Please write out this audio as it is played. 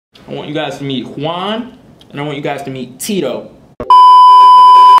I want you guys to meet Juan, and I want you guys to meet Tito.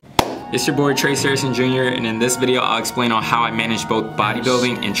 It's your boy Tracey Jr., and in this video I'll explain on how I manage both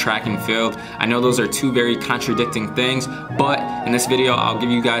bodybuilding and track and field. I know those are two very contradicting things, but in this video I'll give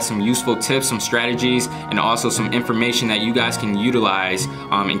you guys some useful tips, some strategies, and also some information that you guys can utilize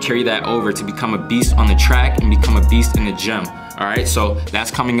and carry that over to become a beast on the track and become a beast in the gym. Alright, so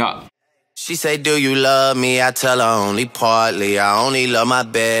that's coming up. She say, do you love me? I tell her only partly. I only love my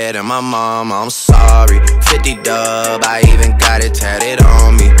bed and my mom, I'm sorry. 50 dub, I even got it tatted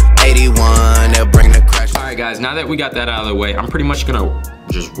on me. 81, they'll bring the crash. Alright guys, now that we got that out of the way, I'm pretty much gonna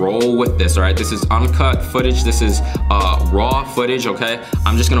just roll with this, alright? This is uncut footage, this is raw footage, okay?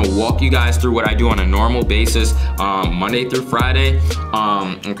 I'm just gonna walk you guys through what I do on a normal basis, Monday through Friday,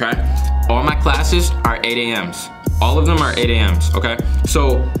 okay? All my classes are 8 a.m.s. All of them are 8 a.m.s, okay?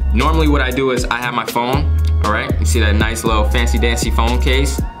 So normally what I do is I have my phone, all right? You see that nice little fancy dancy phone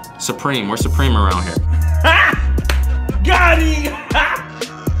case? Supreme, we're Supreme around here. Got him!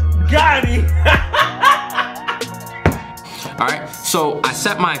 Got him! All right, so I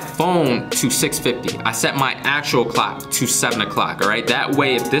set my phone to 6:50. I set my actual clock to 7 o'clock, all right? That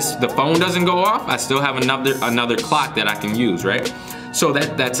way, if the phone doesn't go off, I still have another clock that I can use, right? So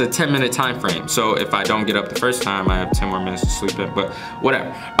that's a 10-minute time frame. So if I don't get up the first time, I have 10 more minutes to sleep in, but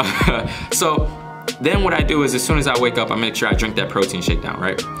whatever. So then what I do is as soon as I wake up, I make sure I drink that protein shake down,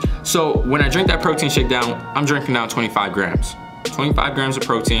 right? So when I drink that protein shake down, I'm drinking down 25 grams. 25 grams of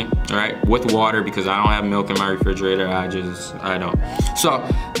protein, all right, with water because I don't have milk in my refrigerator. I don't. So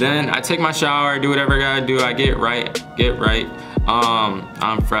then I take my shower, do whatever I gotta do. I get right.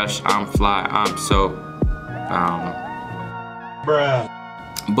 I'm fresh, I'm fly, I'm so, I don't know. Bruh.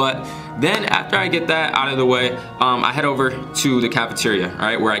 But then after I get that out of the way, I head over to the cafeteria, all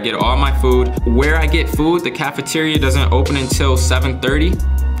right, where I get all my food. Where I get food, the cafeteria doesn't open until 7:30,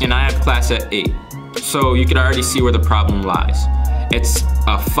 and I have class at 8. So you can already see where the problem lies. It's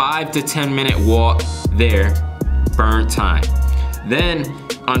a 5 to 10 minute walk there, burn time. Then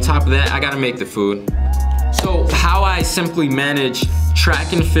on top of that, I gotta make the food. So how I simply manage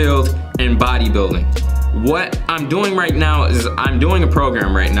track and field and bodybuilding. What I'm doing right now is I'm doing a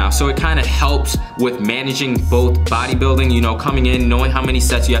program right now, so it kind of helps with managing both bodybuilding, you know, coming in, knowing how many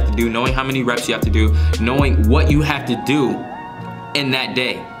sets you have to do, knowing how many reps you have to do, knowing what you have to do in that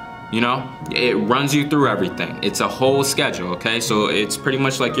day. You know, it runs you through everything. It's a whole schedule, okay? So it's pretty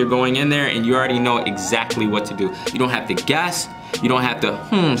much like you're going in there and you already know exactly what to do. You don't have to guess. You don't have to,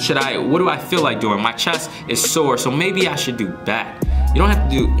 what do I feel like doing? My chest is sore, so maybe I should do back. You don't have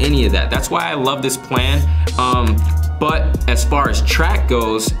to do any of that. That's why I love this plan. But as far as track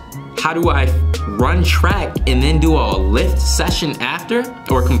goes, how do I run track and then do a lift session after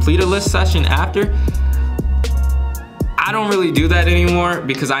or complete a lift session after? I don't really do that anymore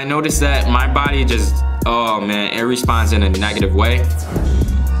because I noticed that my body just, oh man, it responds in a negative way. Tell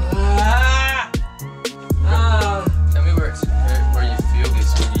me where you feel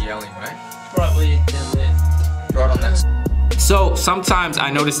this when you're yelling, right? Probably Right on that. So sometimes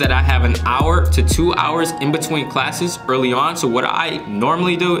I notice that I have an hour to 2 hours in between classes early on. So what I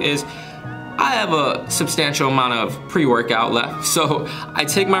normally do is I have a substantial amount of pre-workout left. So I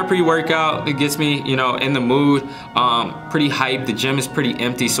take my pre-workout, it gets me, you know, in the mood, pretty hyped. The gym is pretty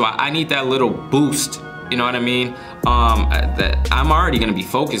empty, so I need that little boost, you know what I mean? That I'm already gonna be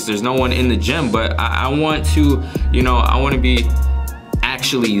focused. There's no one in the gym, but I want to, you know, I wanna be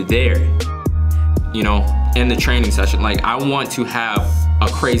actually there, you know, in the training session. Like I want to have a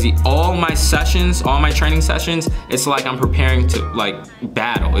crazy, all my training sessions, it's like I'm preparing to like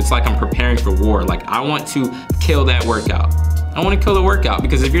battle. It's like I'm preparing for war. Like I want to kill that workout. I want to kill the workout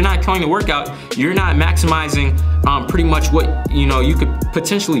because if you're not killing the workout, you're not maximizing pretty much what, you know, you could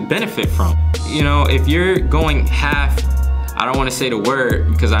potentially benefit from. You know, if you're going half, I don't want to say the word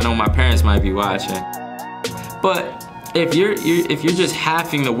because I know my parents might be watching, but if you're just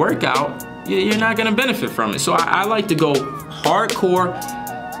halving the workout, you're not gonna benefit from it. So I like to go hardcore,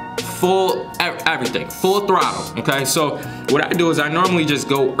 full, everything, full throttle, okay? So what I do is I normally just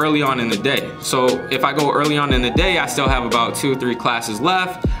go early on in the day. So if I go early on in the day, I still have about 2 or 3 classes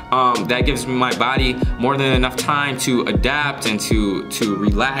left. That gives my body more than enough time to adapt and to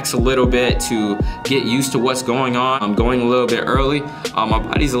relax a little bit, to get used to what's going on. I'm going a little bit early. My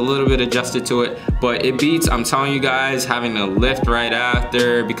body's a little bit adjusted to it, but it beats, I'm telling you guys, having to lift right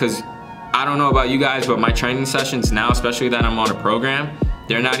after, because I don't know about you guys, but my training sessions now, especially that I'm on a program,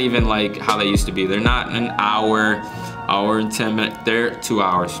 they're not even like how they used to be. They're not an hour and 10 minutes, they're 2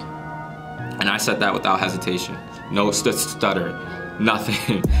 hours. And I said that without hesitation. No stuttering,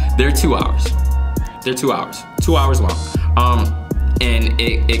 nothing. They're 2 hours. They're 2 hours, 2 hours long. and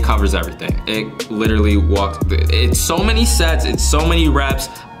it covers everything. It literally walks, it's so many sets, it's so many reps.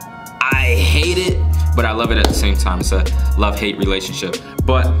 I hate it, but I love it at the same time. It's a love-hate relationship.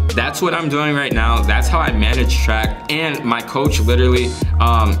 But that's what I'm doing right now. That's how I manage track. And my coach literally,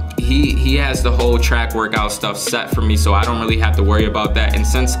 he has the whole track workout stuff set for me, so I don't really have to worry about that. And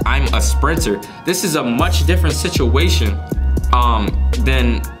since I'm a sprinter, this is a much different situation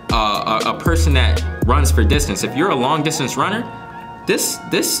than a person that runs for distance. If you're a long distance runner, this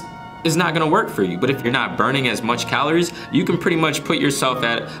is not gonna work for you. But if you're not burning as much calories, you can pretty much put yourself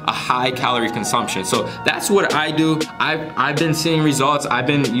at a high calorie consumption. So that's what I do. I've been seeing results. I've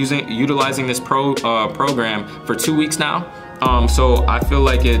been utilizing this program for 2 weeks now. So I feel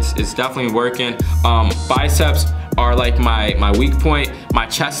like it's definitely working. Biceps are like my weak point. My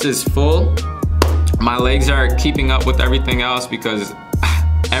chest is full. My legs are keeping up with everything else because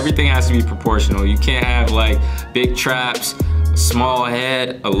everything has to be proportional. You can't have like big traps, small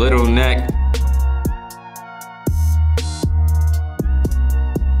head, a little neck.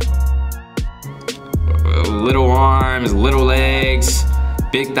 Little arms, little legs,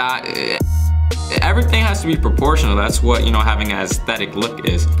 big thigh. Everything has to be proportional. That's what, you know, having an aesthetic look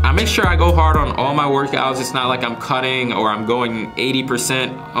is. I make sure I go hard on all my workouts. It's not like I'm cutting or I'm going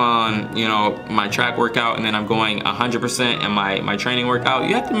 80% on, you know, my track workout and then I'm going 100% in my training workout.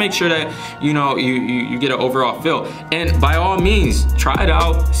 You have to make sure that, you know, you get an overall feel. And by all means, try it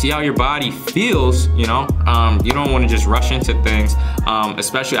out, see how your body feels, you know. You don't want to just rush into things.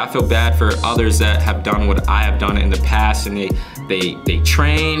 Especially I feel bad for others that have done what I have done in the past, and they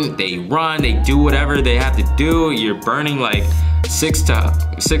train, they run, they do whatever they have to do. You're burning like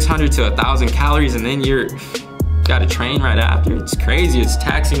 600 to 1,000 calories, and then you gotta train right after. It's crazy. It's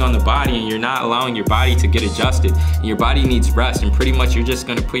taxing on the body, and you're not allowing your body to get adjusted. And your body needs rest, and pretty much you're just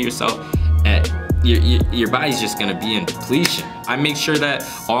gonna put yourself at your body's just gonna be in depletion. I make sure that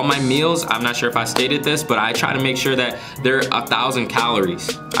all my meals, I'm not sure if I stated this, but I try to make sure that they're 1,000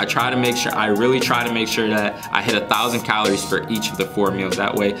 calories. I really try to make sure that I hit 1,000 calories for each of the 4 meals.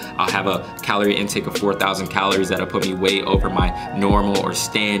 That way I'll have a calorie intake of 4,000 calories that'll put me way over my normal or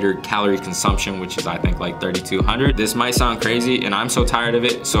standard calorie consumption, which is I think like 3,200. This might sound crazy, and I'm so tired of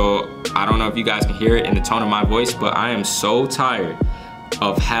it, so I don't know if you guys can hear it in the tone of my voice, but I am so tired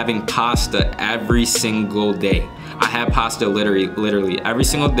of having pasta every single day. I have pasta literally every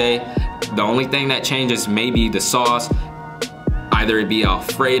single day. The only thing that changes maybe the sauce, either it be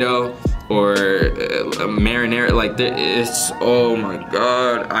Alfredo or marinara. Like it's, oh my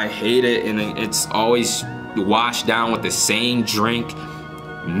God, I hate it. And it's always washed down with the same drink,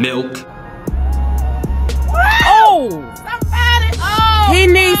 milk. Oh, somebody, oh, he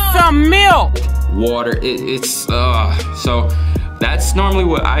needs some milk. Water, so that's normally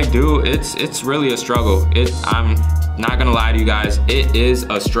what I do. It's really a struggle. I'm not gonna lie to you guys, it is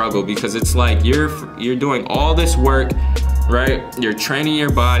a struggle because it's like you're doing all this work, right? You're training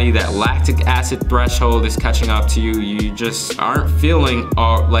your body, that lactic acid threshold is catching up to you. You just aren't feeling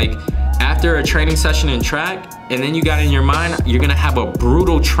like after a training session in track, and then you got in your mind you're gonna have a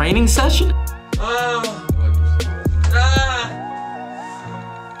brutal training session. Just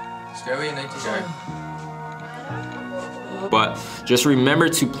go where you need to go. But just remember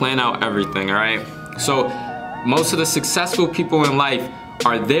to plan out everything, all right? So most of the successful people in life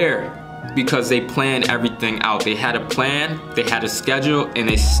are there because they planned everything out. They had a plan, they had a schedule, and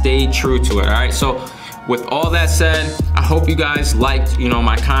they stayed true to it, all right? So with all that said, I hope you guys liked, you know,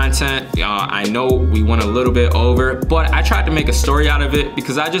 my content. I know we went a little bit over, but I tried to make a story out of it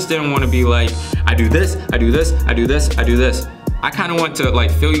because I just didn't want to be like, I do this, I do this, I do this, I do this. I kind of want to like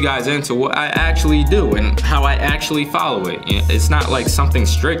fill you guys into what I actually do and how I actually follow it. It's not like something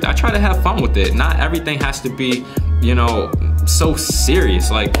strict. I try to have fun with it. Not everything has to be, you know, so serious.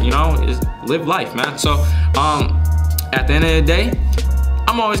 Like, you know, live life, man. So at the end of the day,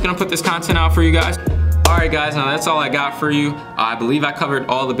 I'm always gonna put this content out for you guys. All right, guys, now that's all I got for you. I believe I covered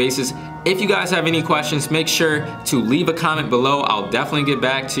all the bases. If you guys have any questions, make sure to leave a comment below. I'll definitely get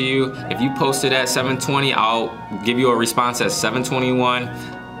back to you. If you posted at 7:20, I'll give you a response at 7:21.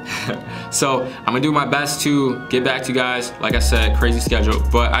 So I'm gonna do my best to get back to you guys. Like I said, crazy schedule,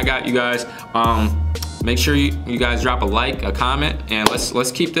 but I got you guys. Make sure you guys drop a like, a comment, and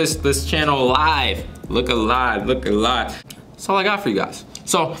let's keep this channel alive. Look alive, look alive. That's all I got for you guys.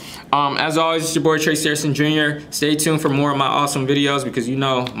 So, as always, it's your boy Tracey Jr. Stay tuned for more of my awesome videos because you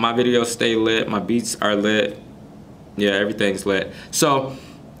know my videos stay lit, my beats are lit. Yeah, everything's lit. So,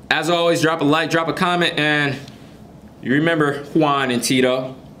 as always, drop a like, drop a comment, and you remember Juan and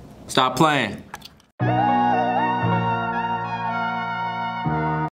Tito. Stop playing.